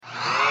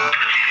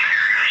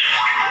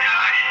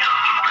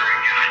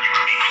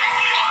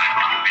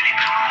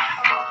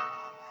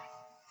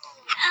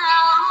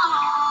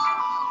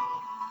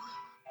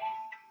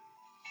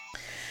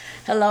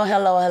Hello,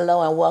 hello,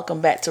 hello, and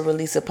welcome back to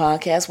Release a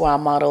Podcast, where our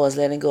motto is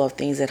letting go of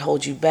things that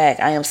hold you back.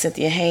 I am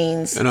Cynthia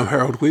Haynes. And I'm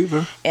Harold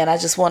Weaver. And I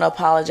just want to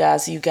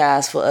apologize to you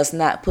guys for us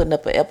not putting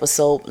up an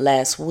episode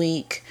last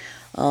week.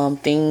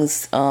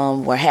 Things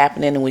were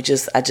happening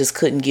and I just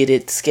couldn't get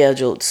it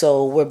scheduled.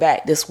 So we're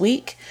back this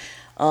week,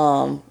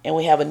 and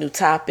we have a new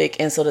topic.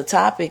 And so the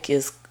topic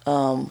is,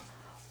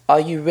 are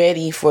you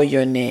ready for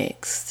your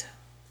next?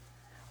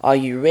 Are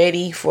you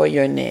ready for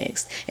your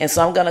next? And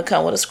so I'm going to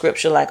come with a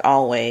scripture like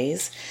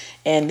always.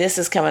 And this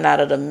is coming out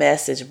of the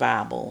Message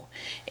Bible.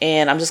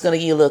 And I'm just going to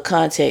give you a little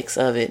context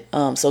of it.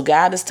 So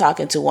God is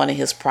talking to one of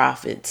his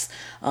prophets.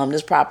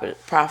 This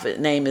prophet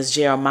name is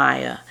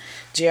Jeremiah.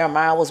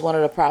 Jeremiah was one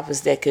of the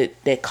prophets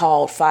that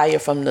called fire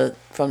from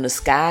the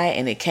sky,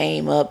 and it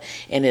came up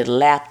and it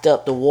lapped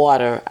up the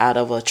water out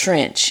of a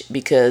trench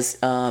because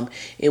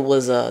it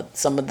was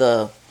some of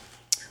the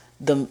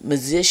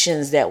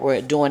musicians that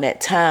were during that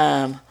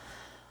time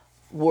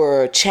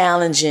were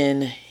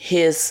challenging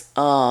his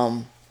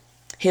God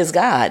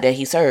that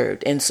he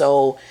served. And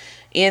so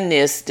in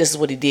this is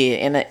what he did.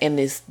 And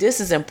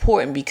this is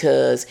important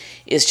because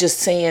it's just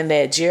saying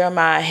that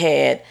Jeremiah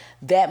had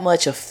that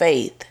much of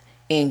faith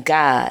in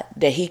God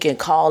that he can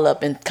call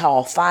up and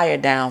call fire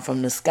down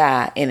from the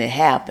sky, and it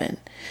happened.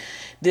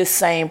 This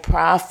same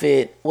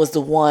prophet was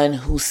the one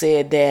who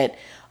said that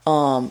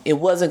it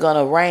wasn't going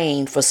to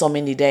rain for so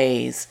many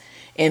days.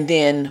 And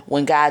then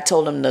when God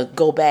told him to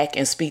go back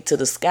and speak to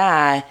the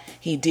sky,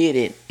 he did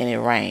it and it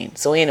rained.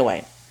 So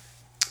anyway,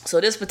 so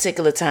this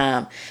particular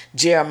time,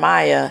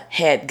 Jeremiah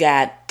had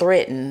got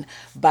threatened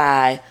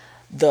by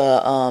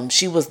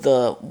she was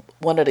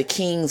one of the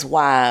king's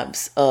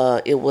wives.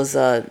 It was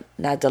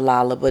not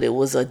Delilah, but it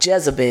was a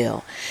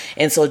Jezebel.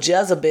 And so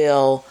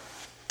Jezebel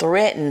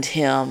threatened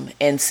him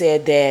and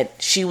said that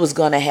she was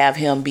going to have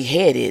him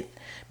beheaded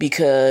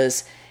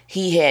because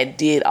he had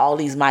did all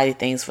these mighty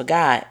things for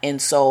God. And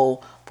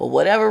so for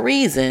whatever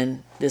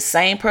reason, the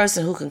same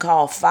person who can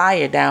call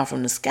fire down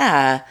from the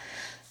sky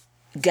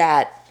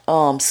got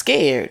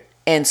scared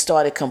and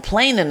started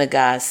complaining to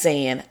God,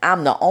 saying,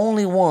 I'm the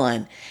only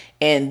one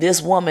and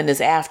this woman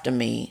is after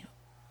me.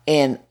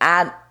 And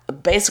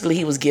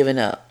he was giving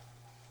up.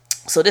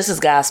 So this is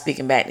God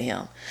speaking back to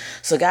him.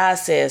 So God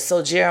says,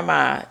 so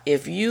Jeremiah,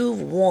 if you're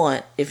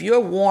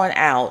worn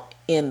out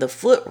in the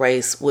foot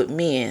race with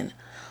men,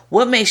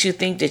 what makes you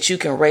think that you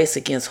can race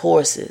against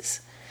horses?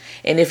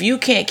 And if you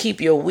can't keep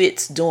your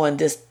wits during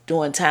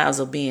times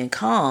of being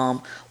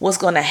calm, what's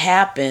going to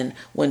happen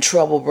when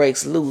trouble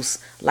breaks loose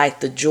like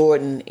the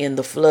Jordan in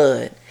the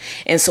flood?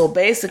 And so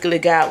basically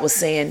God was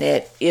saying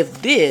that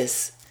if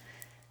this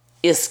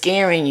is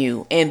scaring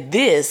you and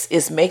this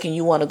is making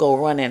you want to go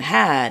run and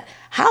hide,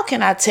 how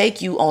can I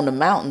take you on the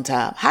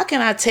mountaintop? How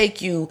can I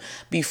take you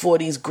before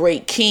these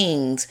great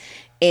kings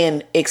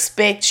and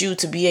expect you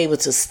to be able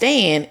to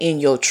stand in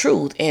your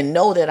truth and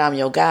know that I'm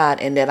your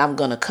God and that I'm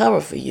going to cover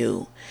for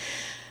you?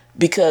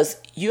 Because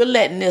you're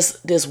letting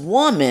this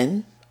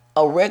woman,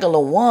 a regular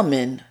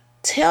woman,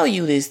 tell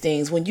you these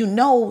things when you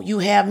know you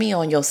have me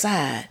on your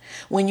side,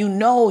 when you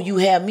know you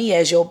have me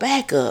as your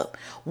backup.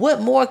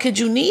 What more could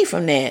you need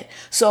from that?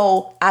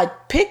 So I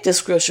picked this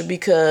scripture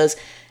because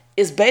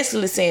it's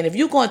basically saying if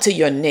you're going to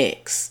your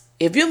next,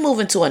 if you're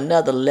moving to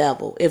another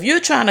level, if you're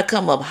trying to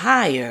come up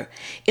higher,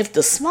 if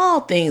the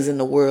small things in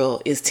the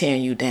world is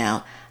tearing you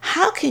down,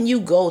 how can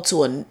you go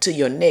to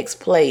your next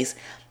place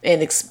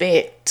and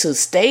expect to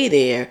stay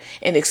there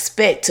and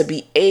expect to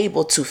be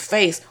able to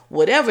face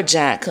whatever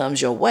giant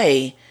comes your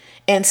way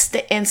and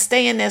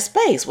stay in that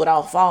space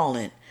without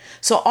falling?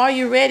 So are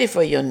you ready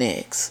for your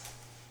next?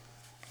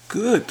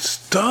 Good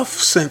stuff,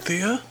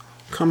 Cynthia.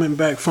 Coming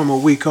back from a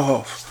week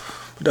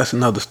off. But that's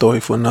another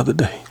story for another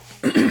day.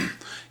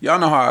 Y'all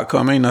know how I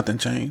come. Ain't nothing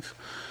changed.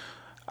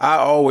 I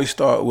always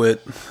start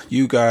with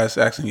you guys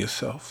asking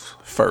yourself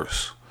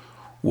first,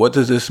 what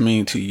does this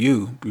mean to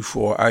you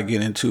before I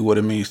get into what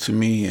it means to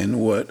me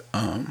and what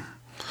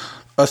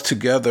us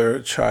together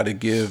try to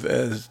give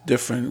as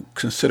different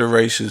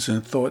considerations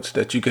and thoughts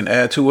that you can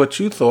add to what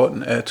you thought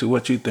and add to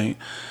what you think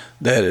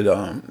that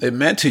it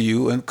meant to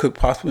you and could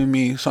possibly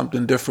mean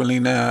something differently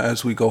now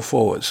as we go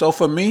forward. So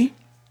for me,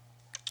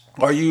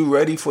 are you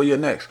ready for your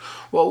next?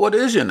 Well, what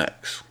is your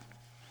next?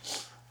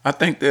 I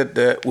think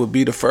that would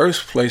be the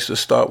first place to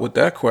start with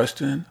that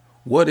question.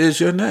 What is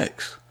your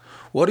next?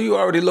 What are you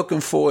already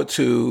looking forward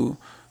to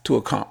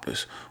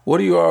accomplish?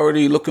 What are you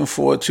already looking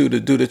forward to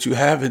do that you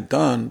haven't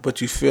done, but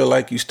you feel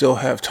like you still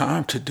have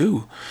time to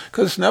do?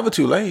 Because it's never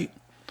too late.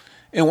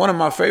 And one of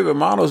my favorite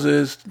models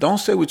is don't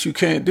say what you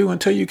can't do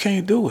until you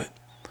can't do it.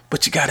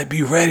 But you got to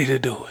be ready to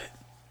do it.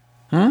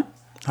 How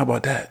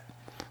about that?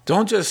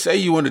 Don't just say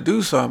you want to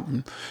do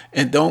something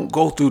and don't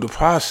go through the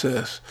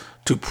process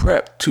to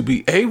prep to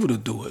be able to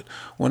do it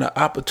when an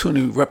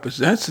opportunity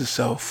represents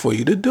itself for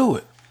you to do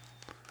it.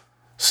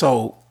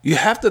 So you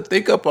have to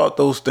think about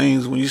those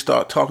things when you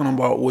start talking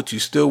about what you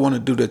still want to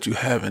do that you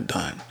haven't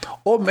done.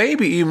 Or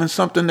maybe even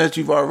something that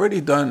you've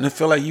already done and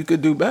feel like you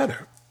could do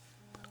better.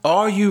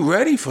 Are you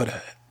ready for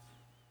that?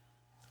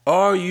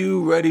 Are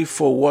you ready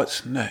for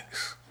what's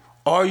next?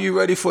 Are you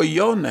ready for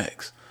your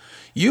next?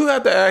 You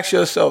have to ask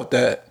yourself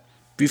that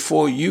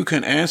before you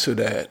can answer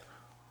that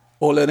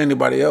or let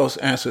anybody else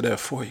answer that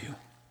for you.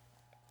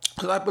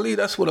 Because I believe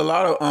that's what a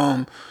lot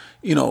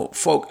of,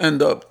 folk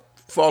end up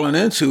falling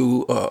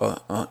into,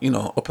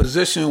 a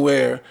position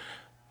where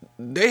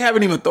they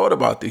haven't even thought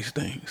about these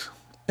things.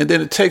 And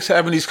then it takes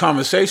having these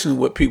conversations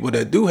with people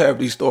that do have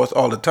these thoughts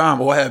all the time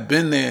or have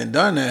been there and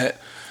done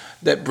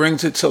that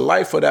brings it to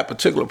life for that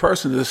particular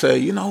person to say,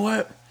 you know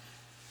what?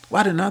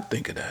 Why didn't I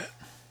think of that?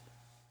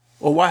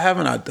 Or why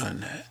haven't I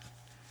done that?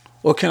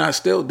 Or can I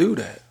still do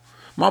that?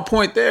 My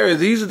point there is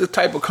these are the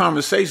type of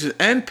conversations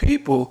and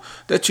people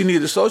that you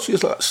need to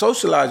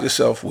socialize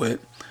yourself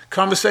with.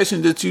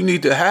 Conversations that you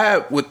need to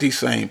have with these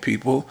same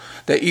people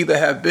that either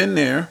have been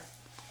there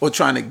or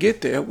trying to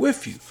get there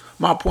with you.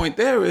 My point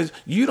there is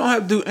you don't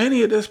have to do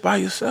any of this by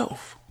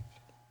yourself.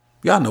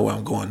 Y'all know where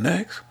I'm going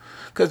next.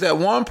 Because that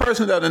one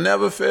person that'll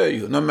never fail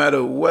you, no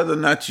matter whether or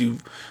not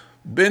you've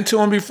been to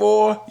him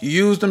before,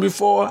 used him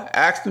before,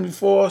 asked him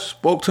before,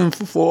 spoke to him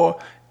before,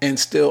 and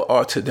still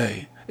are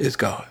today, is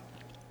God.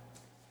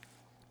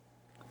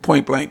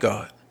 Point blank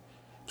God.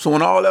 So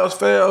when all else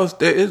fails,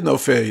 there is no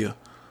failure,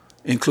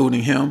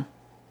 including him,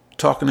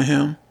 talking to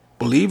him,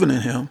 believing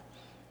in him,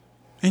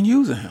 and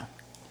using him.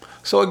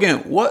 So again,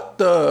 what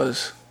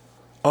does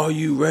 "are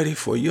you ready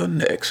for your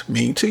next"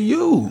 mean to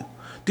you?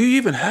 Do you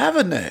even have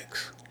a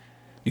next?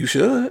 You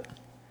should.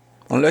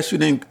 Unless you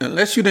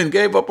didn't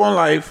give up on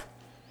life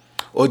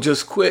or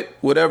just quit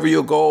whatever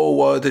your goal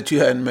was that you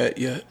hadn't met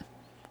yet.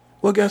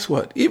 Well, guess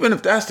what? Even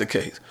if that's the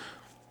case,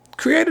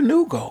 create a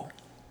new goal.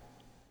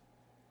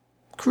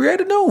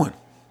 Create a new one.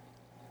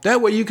 That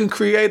way you can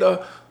create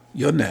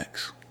your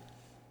next.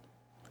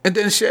 And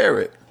then share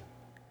it.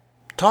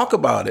 Talk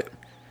about it.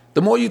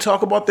 The more you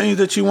talk about things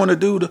that you want to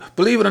do,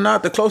 believe it or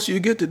not, the closer you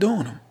get to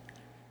doing them.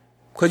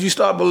 Because you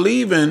start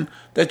believing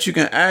that you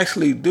can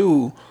actually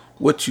do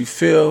what you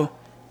feel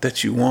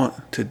that you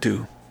want to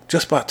do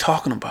just by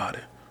talking about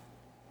it.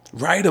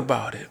 Write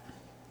about it.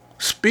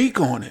 Speak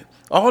on it.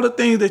 All the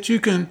things that you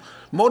can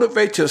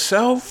motivate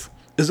yourself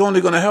is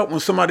only going to help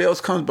when somebody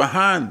else comes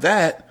behind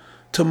that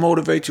to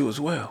motivate you as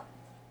well.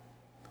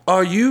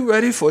 Are you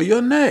ready for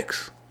your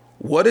next?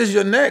 What is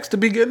your next to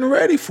be getting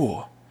ready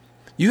for?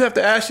 You have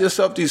to ask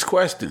yourself these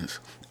questions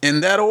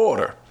in that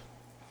order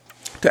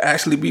to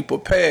actually be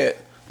prepared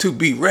to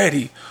be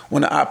ready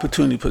when the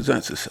opportunity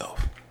presents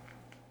itself.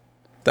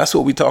 That's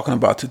what we're talking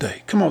about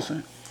today. Come on,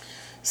 Sam.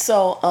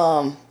 So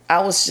I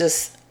was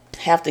just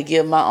have to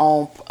give my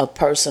own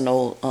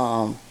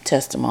personal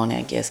testimony,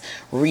 I guess,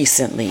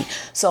 recently.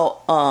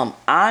 So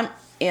I'm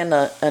in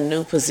a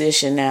new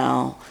position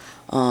now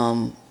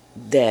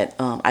that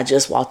I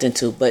just walked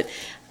into, but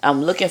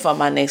I'm looking for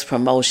my next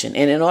promotion.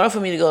 And in order for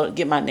me to go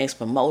get my next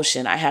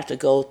promotion, I have to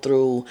go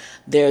through,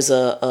 there's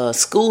a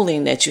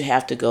schooling that you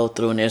have to go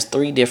through, and there's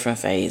 3 different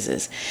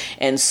phases.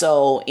 And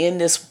so in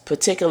this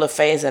particular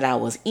phase that I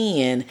was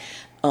in,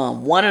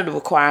 one of the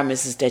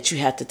requirements is that you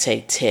have to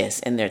take tests,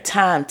 and they're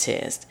time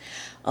tests.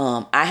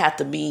 I have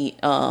to be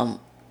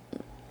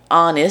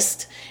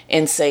honest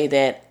and say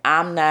that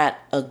I'm not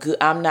a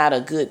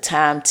good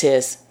time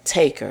test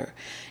taker.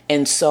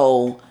 And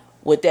so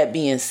with that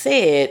being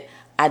said,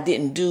 I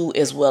didn't do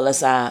as well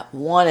as I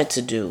wanted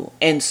to do.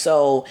 And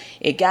so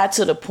it got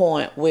to the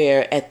point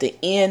where at the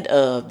end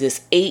of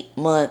this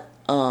 8-month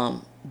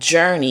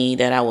journey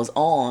that I was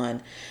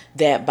on,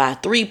 that by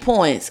 3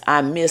 points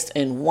I missed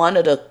in one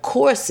of the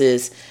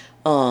courses,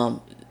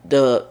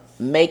 the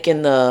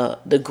making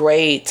the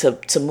grade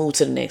to move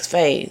to the next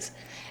phase.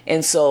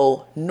 And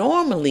so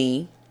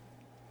normally,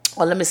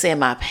 or let me say in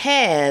my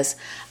past,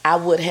 I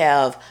would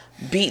have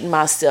beaten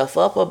myself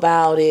up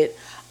about it.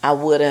 I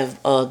would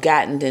have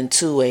gotten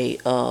into a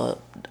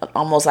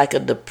almost like a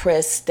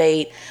depressed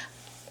state,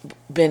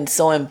 been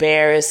so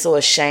embarrassed, so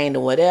ashamed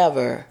or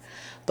whatever.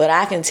 But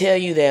I can tell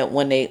you that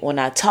when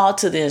I talked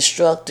to the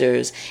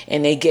instructors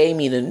and they gave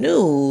me the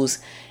news,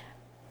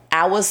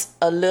 I was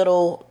a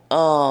little,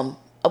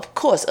 of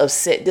course,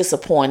 upset,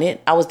 disappointed.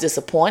 I was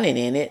disappointed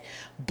in it,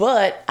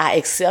 but I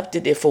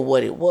accepted it for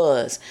what it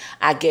was.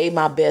 I gave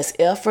my best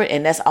effort,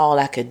 and that's all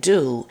I could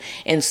do.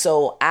 And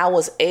so I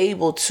was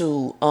able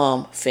to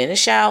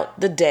finish out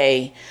the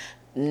day,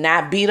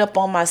 not beat up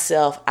on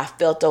myself. I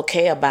felt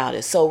okay about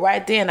it. So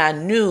right then I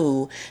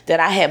knew that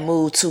I had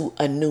moved to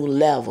a new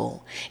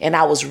level, and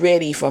I was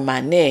ready for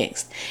my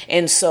next.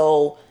 And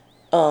so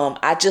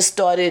I just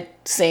started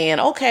saying,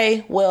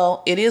 okay,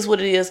 well, it is what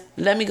it is.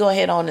 Let me go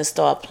ahead on and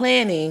start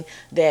planning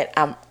that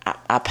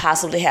I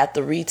possibly have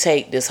to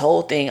retake this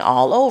whole thing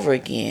all over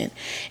again.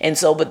 And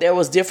so, but there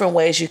was different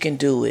ways you can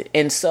do it.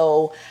 And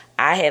so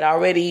I had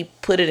already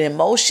put it in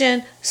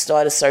motion,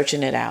 started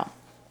searching it out.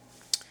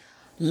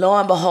 Lo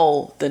and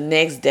behold, the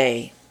next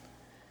day,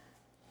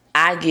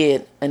 I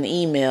get an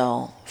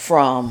email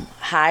from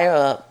higher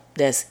up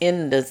that's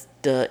in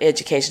the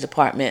education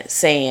department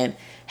saying,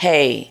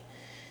 hey,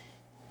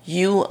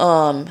 you did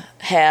an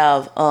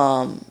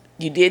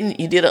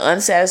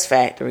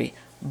unsatisfactory,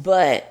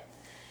 but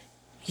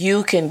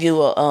you can do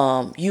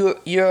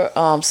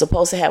you're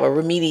supposed to have a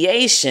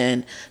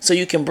remediation so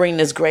you can bring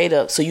this grade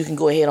up so you can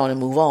go ahead on and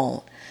move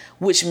on,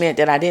 which meant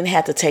that I didn't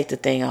have to take the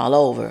thing all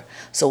over.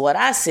 So what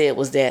I said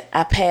was that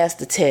I passed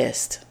the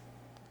test.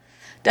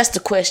 That's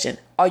the question.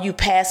 Are you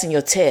passing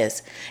your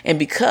test? And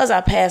because I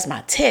passed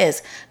my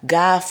test,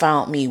 God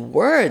found me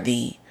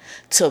worthy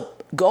to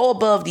go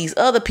above these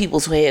other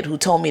people's head who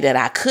told me that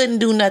I couldn't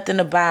do nothing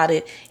about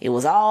it. It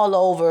was all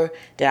over,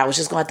 that I was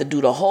just going to have to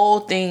do the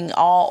whole thing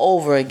all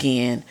over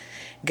again.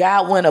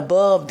 God went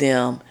above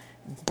them,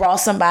 brought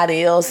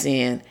somebody else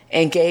in,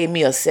 and gave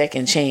me a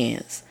second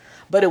chance.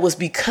 But it was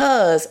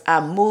because I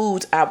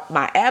moved,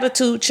 my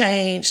attitude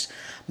changed,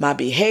 my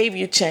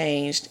behavior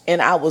changed,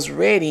 and I was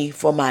ready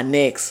for my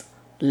next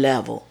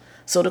level.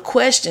 So the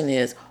question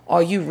is,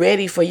 are you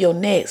ready for your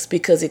next?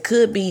 Because it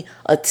could be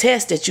a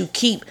test that you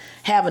keep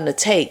having to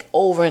take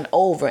over and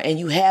over, and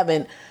you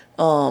haven't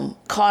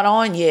caught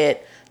on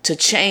yet to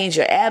change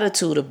your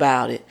attitude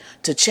about it,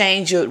 to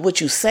change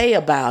what you say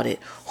about it,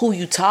 who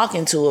you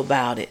talking to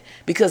about it.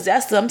 Because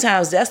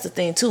sometimes that's the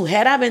thing too.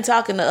 Had I been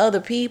talking to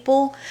other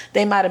people,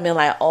 they might have been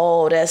like,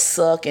 oh, that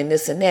suck and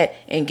this and that.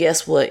 And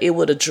guess what? It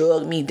would have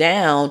drugged me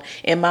down,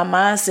 and my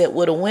mindset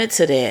would have went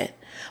to that.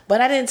 But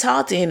I didn't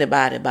talk to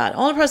anybody about it.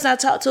 The only person I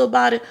talked to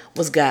about it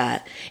was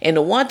God. And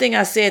the one thing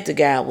I said to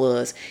God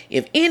was,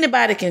 if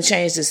anybody can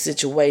change this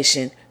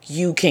situation,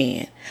 you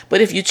can.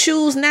 But if you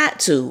choose not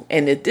to,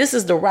 and if this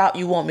is the route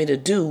you want me to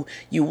do,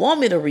 you want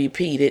me to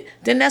repeat it,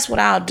 then that's what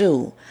I'll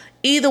do.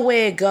 Either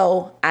way it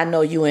go, I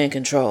know you're in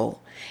control.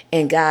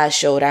 And God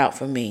showed out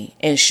for me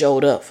and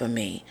showed up for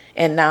me.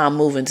 And now I'm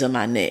moving to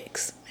my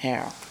next.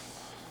 Harold.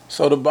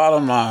 So the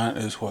bottom line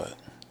is what?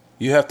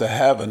 You have to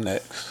have a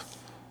next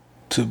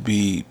to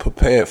be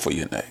prepared for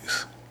your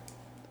next.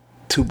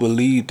 To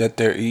believe that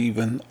there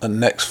even a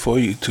next for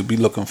you to be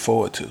looking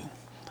forward to.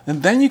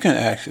 And then you can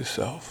ask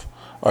yourself,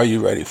 are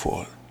you ready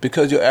for it?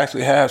 Because you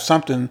actually have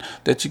something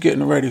that you're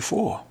getting ready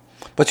for.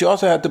 But you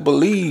also have to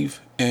believe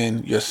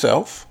in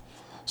yourself,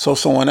 so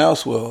someone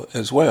else will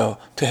as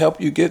well, to help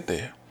you get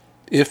there,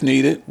 if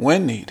needed,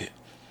 when needed.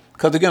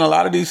 Because again, a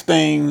lot of these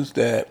things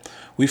that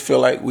we feel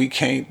like we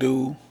can't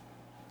do,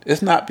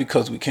 it's not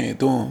because we can't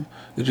do them.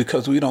 It's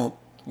because we don't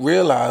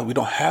realize we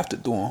don't have to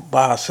do them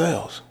by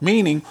ourselves.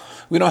 Meaning,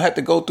 we don't have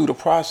to go through the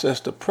process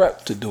to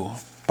prep to do them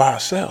by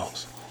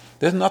ourselves.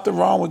 There's nothing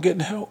wrong with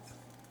getting help.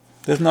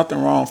 There's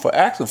nothing wrong for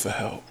asking for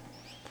help.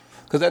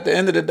 Because at the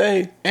end of the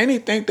day,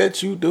 anything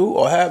that you do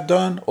or have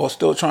done or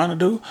still trying to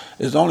do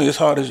is only as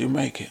hard as you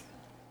make it.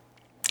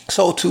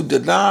 So to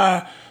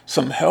deny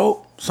some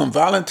help, some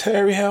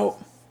voluntary help,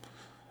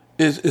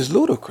 is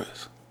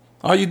ludicrous.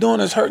 All you're doing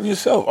is hurting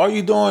yourself. All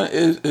you're doing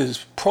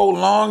is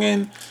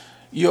prolonging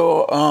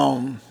your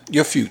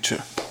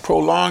future,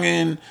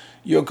 prolonging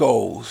your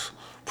goals,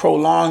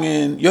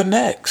 prolonging your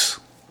next.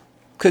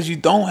 Because you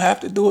don't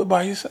have to do it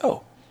by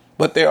yourself.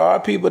 But there are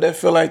people that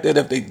feel like that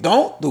if they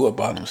don't do it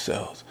by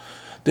themselves,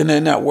 then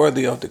they're not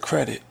worthy of the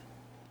credit.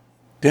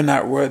 They're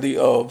not worthy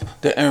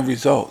of the end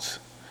results.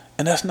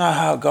 And that's not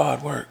how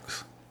God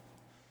works.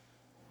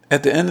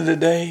 At the end of the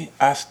day,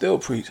 I still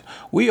preach.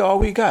 We all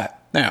we got.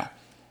 Now,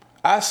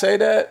 I say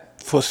that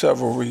for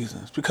several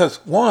reasons. Because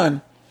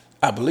one,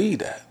 I believe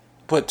that.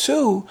 But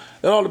two,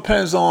 it all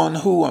depends on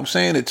who I'm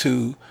saying it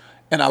to.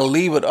 And I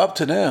leave it up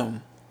to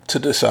them to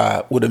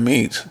decide what it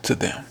means to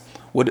them.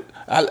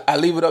 I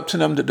leave it up to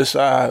them to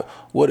decide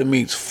what it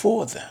means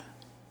for them.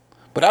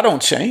 But I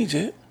don't change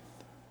it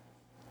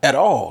at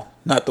all.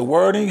 Not the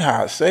wording,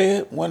 how I say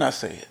it, when I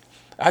say it.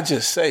 I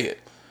just say it.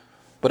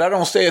 But I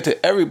don't say it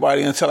to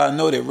everybody until I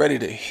know they're ready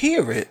to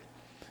hear it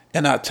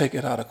and not take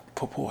it out of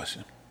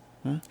proportion.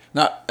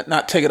 Not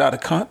take it out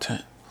of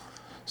content.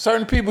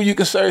 Certain people you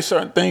can say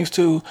certain things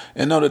to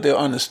and know that they'll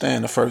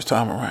understand the first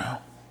time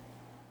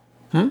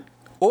around.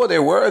 Or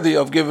they're worthy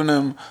of giving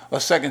them a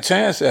second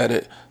chance at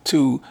it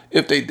to,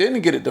 if they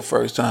didn't get it the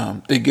first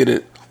time, they get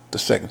it the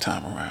second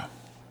time around.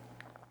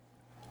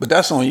 But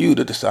that's on you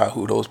to decide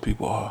who those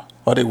people are.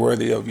 Are they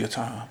worthy of your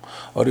time?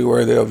 Are they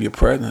worthy of your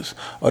presence?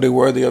 Are they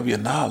worthy of your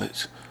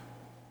knowledge?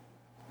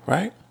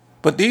 Right?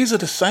 But these are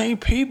the same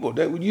people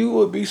that you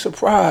would be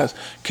surprised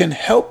can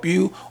help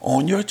you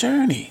on your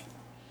journey.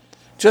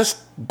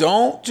 Just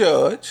don't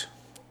judge.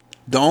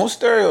 Don't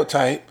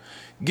stereotype.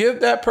 Give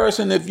that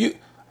person,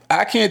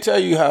 I can't tell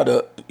you how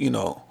to,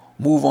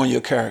 move on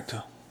your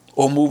character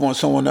or move on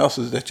someone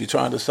else's that you're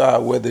trying to decide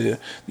whether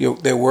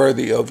they're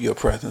worthy of your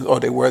presence or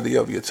they're worthy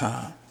of your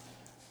time.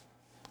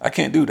 I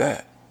can't do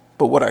that.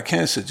 But what I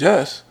can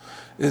suggest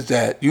is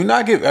that you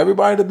not give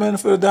everybody the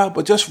benefit of the doubt,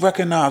 but just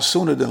recognize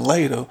sooner than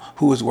later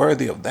who is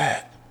worthy of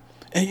that.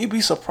 And you'd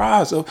be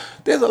surprised.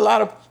 There's a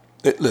lot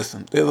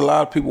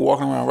of people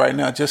walking around right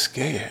now just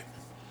scared.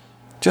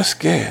 Just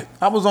scared.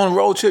 I was on a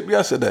road trip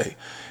yesterday,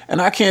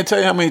 and I can't tell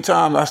you how many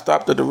times I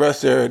stopped at the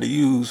rest area to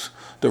use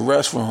the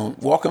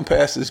restroom, walking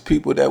past these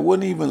people that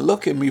wouldn't even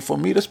look at me for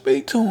me to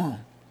speak to them.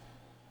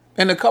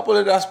 And the couple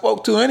that I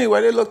spoke to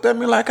anyway, they looked at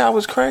me like I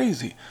was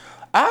crazy.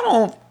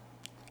 I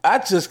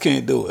just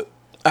can't do it.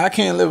 I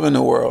can't live in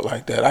a world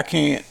like that. I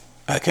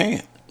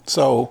can't.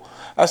 So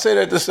I say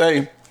that to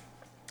say,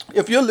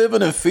 if you're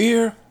living in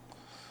fear,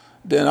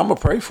 then I'm going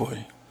to pray for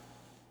you.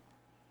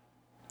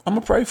 I'm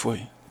going to pray for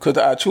you. Because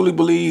I truly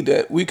believe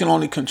that we can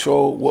only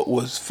control what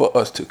was for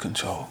us to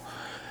control.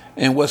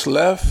 And what's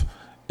left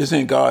is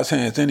in God's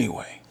hands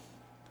anyway.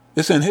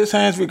 It's in his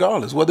hands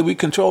regardless, whether we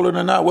control it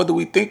or not, whether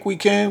we think we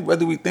can,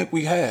 whether we think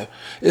we have.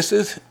 It's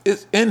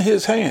in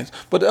his hands.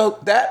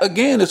 But that,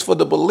 again, is for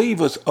the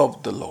believers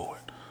of the Lord.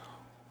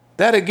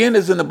 That, again,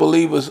 is in the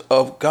believers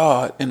of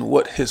God and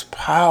what his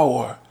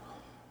power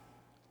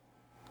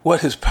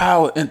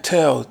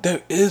entails.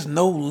 There is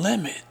no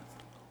limit.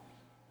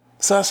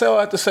 So I say all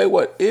I have to say,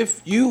 what?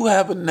 If you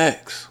have a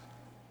next,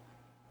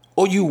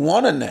 or you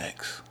want a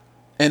next,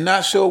 and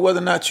not sure whether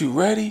or not you're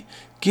ready,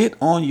 get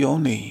on your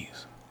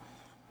knees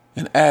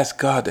and ask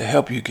God to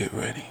help you get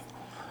ready.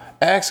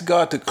 Ask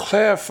God to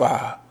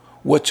clarify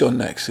what your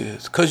next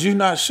is, because you're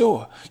not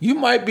sure. You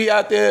might be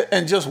out there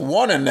and just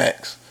want a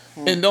next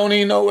and don't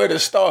even know where to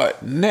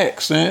start.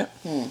 Next, man.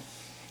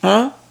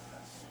 Huh?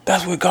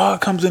 That's where God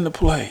comes into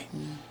play.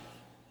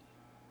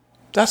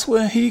 That's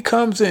when he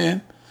comes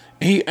in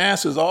and he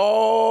answers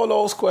all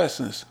those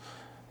questions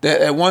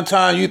that at one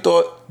time you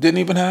thought didn't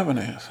even have an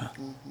answer.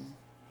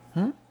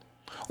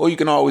 Or you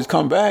can always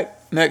come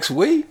back next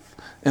week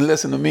and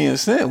listen to me and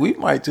Cynthia. We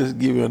might just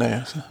give you an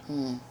answer.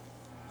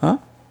 Huh?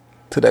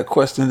 To that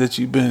question that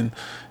you've been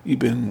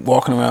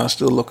walking around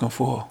still looking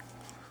for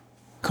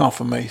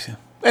confirmation.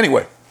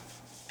 Anyway,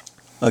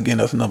 again,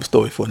 that's another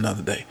story for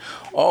another day.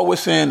 All we're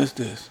saying is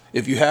this.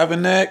 If you have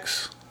an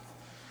ex,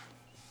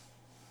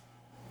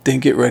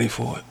 then get ready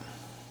for it.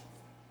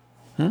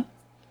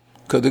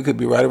 Because it could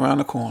be right around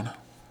the corner.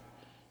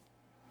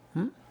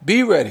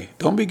 Be ready.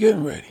 Don't be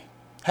getting ready.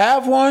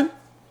 Have one.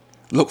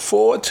 Look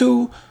forward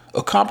to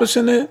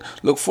accomplishing it.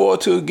 Look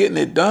forward to getting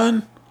it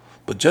done.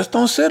 But just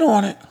don't sit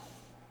on it.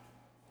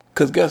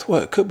 Because guess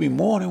what? It could be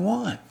more than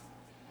one.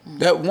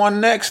 That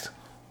one next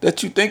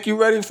that you think you're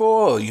ready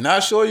for, or you're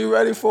not sure you're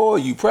ready for, or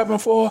you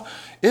prepping for,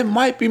 it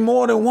might be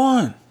more than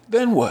one.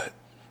 Then what?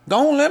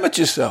 Don't limit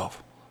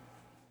yourself.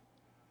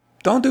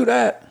 Don't do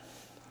that.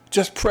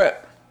 Just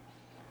prep.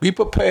 Be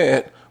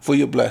prepared for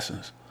your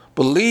blessings.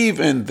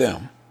 Believe in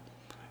them.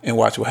 And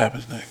watch what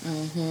happens next.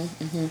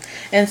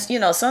 And,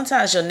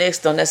 sometimes your next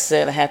don't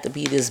necessarily have to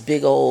be this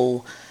big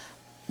old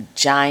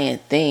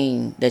giant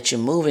thing that you're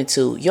moving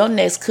to. Your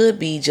next could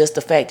be just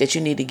the fact that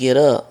you need to get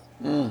up.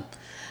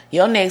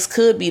 Your next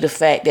could be the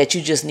fact that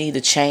you just need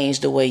to change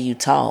the way you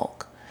talk.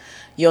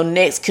 Your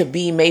next could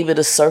be maybe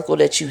the circle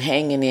that you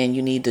hanging in.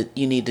 You need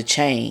to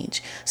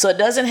change. So it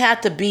doesn't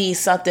have to be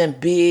something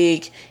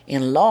big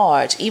and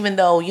large. Even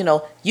though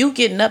you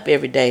getting up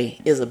every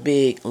day is a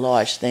big,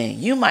 large thing.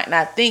 You might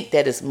not think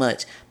that it's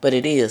much, but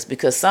it is,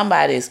 because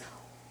somebody's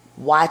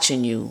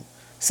watching you.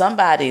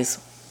 Somebody's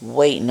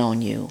waiting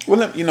on you.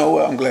 Well, you know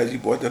what? I'm glad you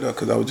brought that up,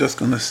 because I was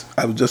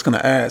just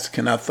gonna ask,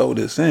 can I throw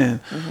this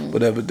in?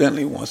 But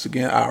evidently, once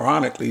again,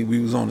 ironically, we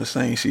was on the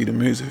same sheet of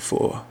music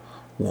for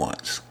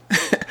once.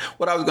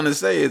 What I was going to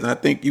say is, and I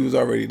think you was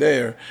already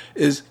there,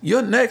 is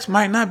your next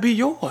might not be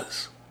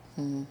yours.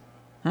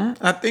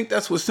 I think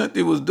that's what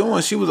Cynthia was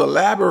doing. She was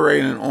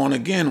elaborating on,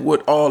 again,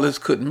 what all this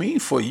could mean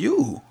for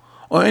you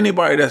or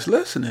anybody that's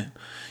listening.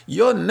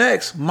 Your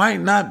next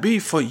might not be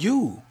for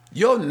you.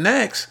 Your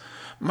next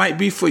might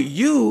be for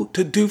you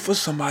to do for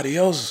somebody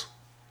else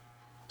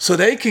so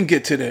they can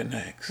get to their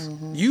next.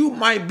 You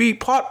might be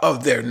part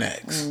of their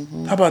next.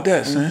 How about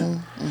that,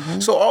 Sam?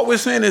 So all we're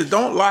saying is,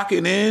 don't lock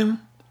it in.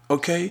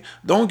 Okay,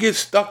 don't get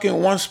stuck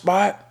in one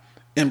spot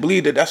and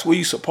believe that that's where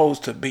you're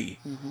supposed to be.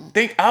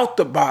 Think out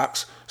the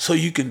box so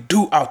you can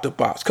do out the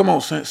box. Come on,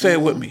 say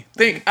it with me.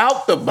 Think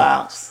out the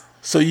box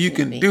so you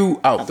can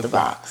do out the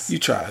box. You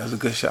try. That's a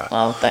good shot.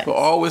 Oh, thanks. But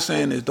all we're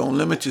saying is, don't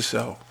limit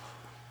yourself.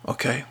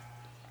 Okay,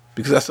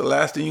 because that's the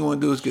last thing you want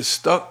to do, is get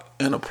stuck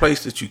in a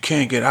place that you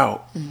can't get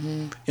out.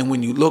 And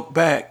when you look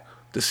back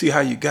to see how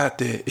you got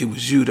there, it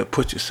was you that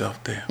put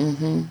yourself there.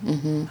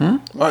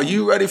 Are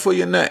you ready for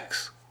your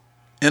next?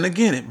 And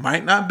again, it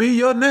might not be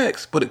your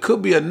next, but it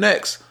could be a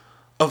next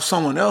of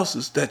someone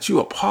else's that you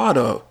are part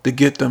of to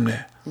get them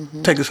there.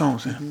 Take us home,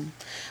 Sam.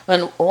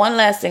 And one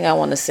last thing I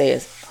want to say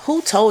is,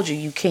 who told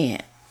you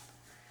can't?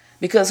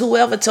 Because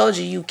whoever told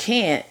you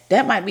can't,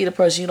 that might be the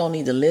person you don't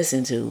need to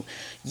listen to.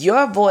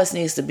 Your voice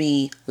needs to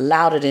be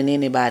louder than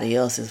anybody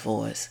else's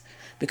voice.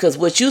 Because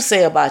what you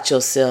say about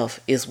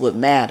yourself is what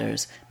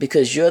matters,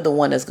 because you're the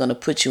one that's going to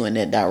put you in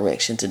that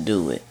direction to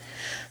do it.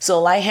 So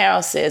like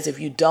Harold says, if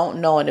you don't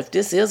know, and if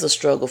this is a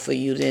struggle for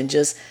you, then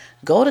just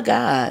go to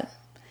God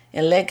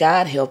and let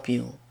God help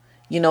you.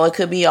 It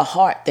could be a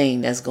heart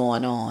thing that's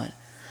going on.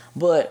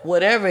 But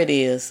whatever it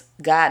is,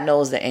 God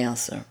knows the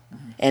answer.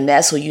 And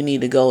that's who you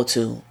need to go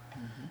to.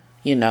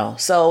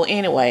 So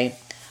anyway,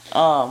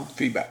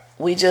 feedback.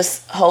 We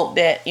just hope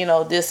that,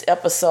 this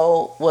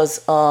episode was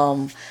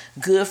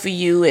good for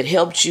you. It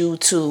helped you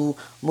to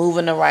move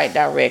in the right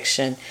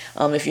direction.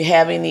 If you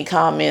have any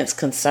comments,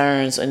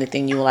 concerns, or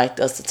anything you would like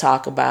us to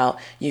talk about,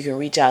 you can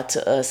reach out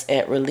to us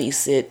at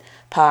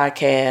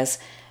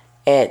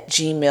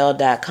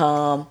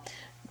releaseitpodcast@gmail.com.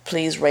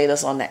 Please rate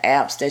us on the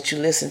apps that you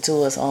listen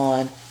to us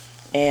on.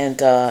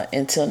 And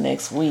until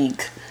next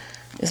week,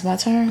 it's my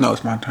turn? No,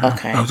 it's my turn.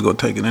 Okay. I was going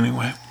to take it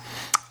anyway.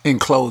 In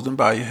closing,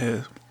 bow your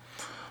heads.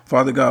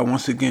 Father God,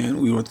 once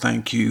again, we will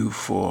thank you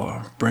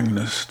for bringing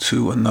us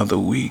to another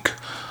week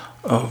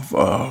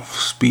of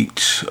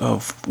speech,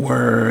 of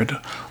word,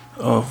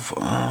 of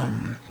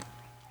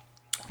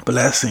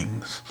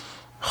blessings,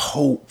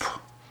 hope,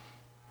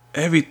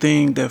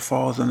 everything that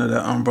falls under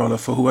that umbrella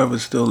for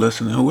whoever's still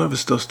listening, whoever's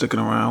still sticking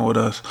around with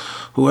us,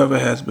 whoever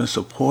has been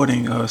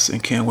supporting us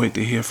and can't wait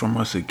to hear from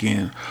us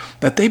again,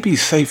 that they be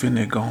safe in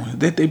their going,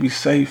 that they be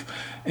safe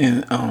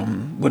in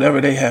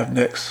whatever they have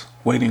next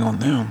waiting on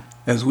them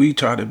as we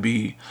try to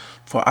be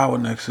for our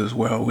next as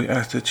well. We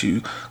ask that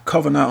you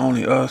cover not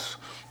only us,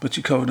 but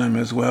you cover them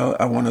as well.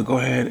 I want to go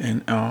ahead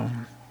and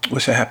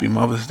wish a happy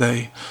Mother's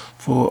Day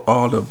for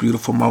all the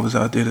beautiful mothers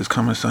out there that's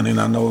coming Sunday. And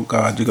I know,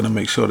 God, you're going to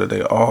make sure that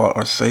they all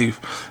are safe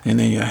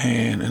and in your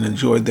hand and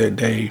enjoy their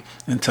day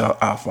until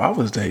our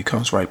Father's Day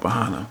comes right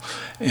behind them.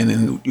 And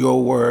in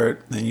your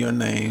word, in your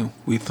name,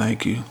 we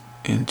thank you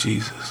in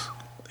Jesus.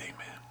 Amen.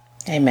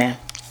 Amen.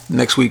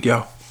 Next week,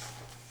 y'all.